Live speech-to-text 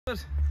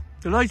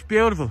The light's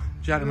beautiful,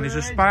 gentlemen. It's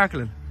just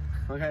sparkling.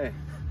 Okay.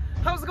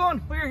 How's it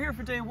going? We're here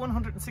for day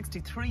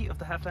 163 of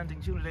the Half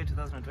Landing Tuna Day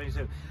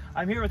 2022.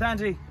 I'm here with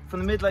Andy from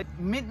the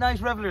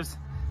Midnight Revellers,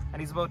 and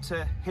he's about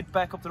to hit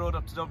back up the road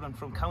up to Dublin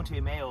from County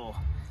Mayo.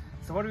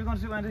 So what are we going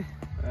to do, Andy?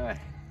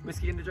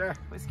 Whiskey in the jar.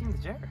 Whiskey in the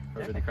jar.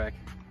 Over the crack.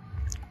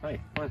 Right,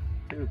 1,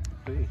 2,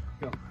 3,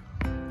 go.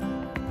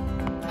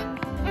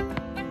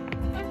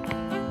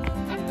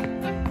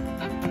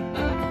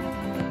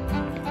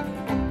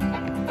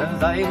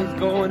 As I was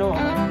going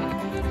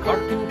over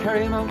Cork and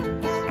Kerry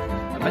Mountains,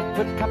 I met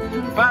with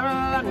Captain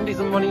Farrell and his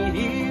money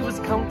he was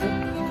counting.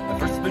 I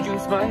first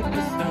produced my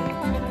pistol,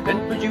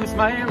 then produced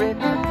my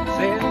rapier,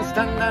 saying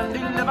stand and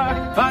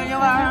deliver, for you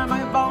are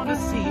my bound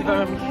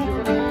deceiver.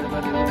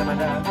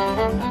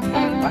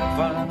 Back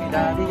for me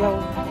daddy-o,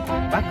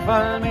 back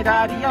for me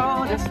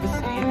daddy-o, this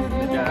whiskey in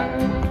the jar.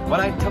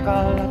 Well, I took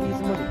all of his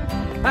money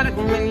and it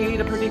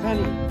made a pretty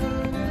penny.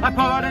 I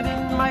poured it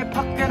in my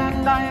pocket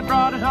and I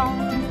brought it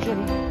home to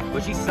Jenny.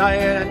 But she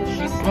sighed and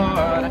she swore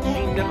that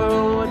she never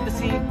would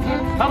deceive.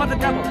 How the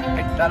devil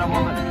ain't that a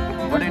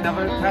woman, but they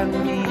never can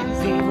be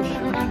easy.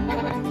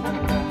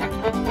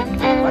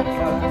 Back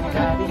for me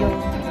daddy-o,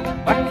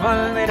 back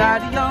for me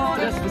daddy-o,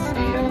 there's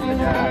whiskey in the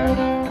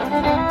jar.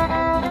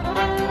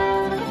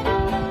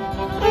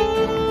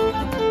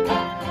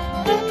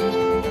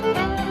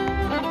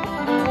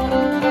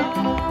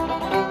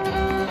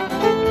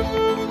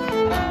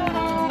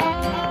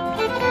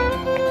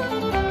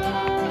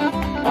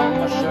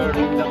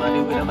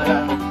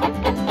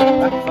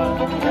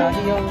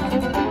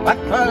 Back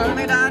for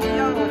me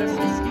daddy-o, there's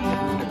whiskey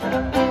in the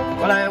jar.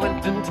 Well, I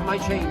went into my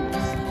chains,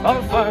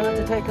 all for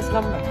to take a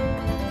slumber.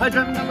 I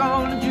dreamt of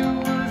gold and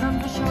jewels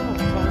and for sure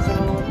it was a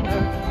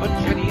wonder. But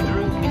Jenny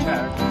drew me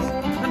charges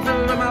and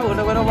filled them out with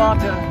the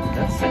water.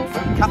 Then sent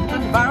from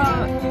Captain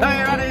Farrell, are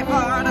you ready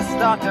for the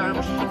starter?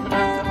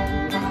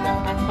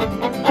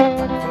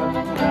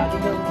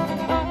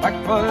 Back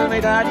for me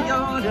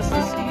daddy-o, there's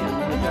whiskey in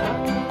the jar.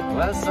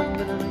 Well,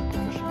 Sunday night to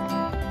push,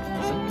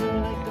 Sunday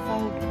night to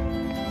fall,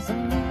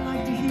 Sunday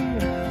night to hear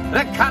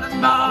the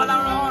cannonball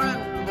are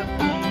roaring. The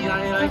bee I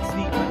like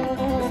sleeping,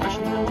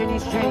 especially when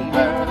Jenny's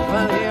chamber.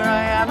 Well, here I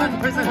am in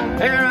prison,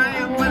 here I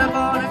am with a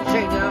ball and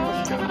chain.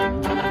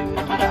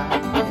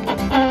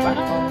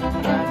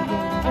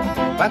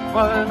 Back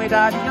for me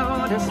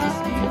daddy-o, there's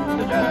whiskey in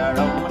the jar.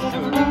 Oh, my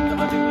sure,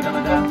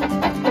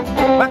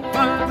 back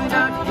for me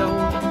daddy-o,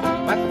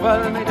 back for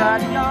me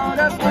daddy-o,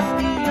 there's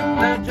whiskey in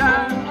the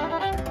jar.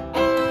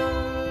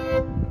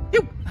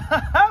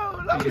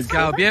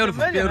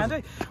 Beautiful.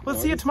 Beautiful. We'll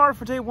see you tomorrow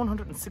for day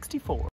 164.